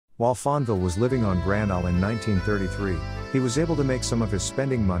While Fonville was living on Grand Isle in 1933, he was able to make some of his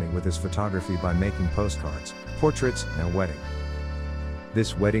spending money with his photography by making postcards, portraits, and a wedding.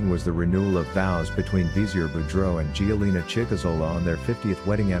 This wedding was the renewal of vows between Visier and Giolina Chigazola on their 50th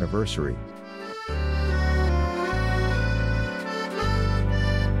wedding anniversary.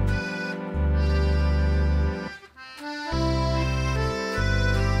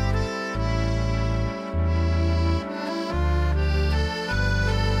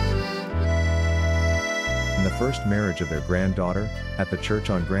 And the first marriage of their granddaughter, at the church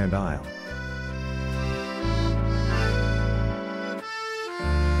on Grand Isle.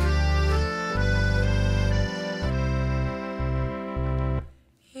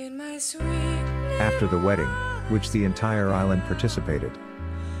 After the wedding, which the entire island participated,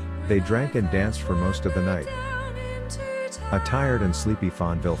 they drank and danced for most of the night. A tired and sleepy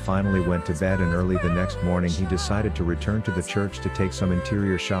Fonville finally went to bed, and early the next morning he decided to return to the church to take some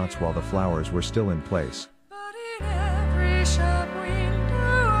interior shots while the flowers were still in place.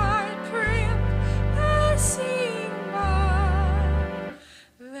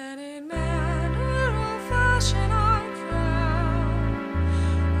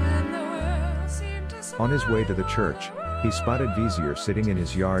 On his way to the church, he spotted Visier sitting in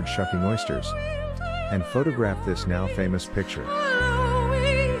his yard shucking oysters, and photographed this now famous picture.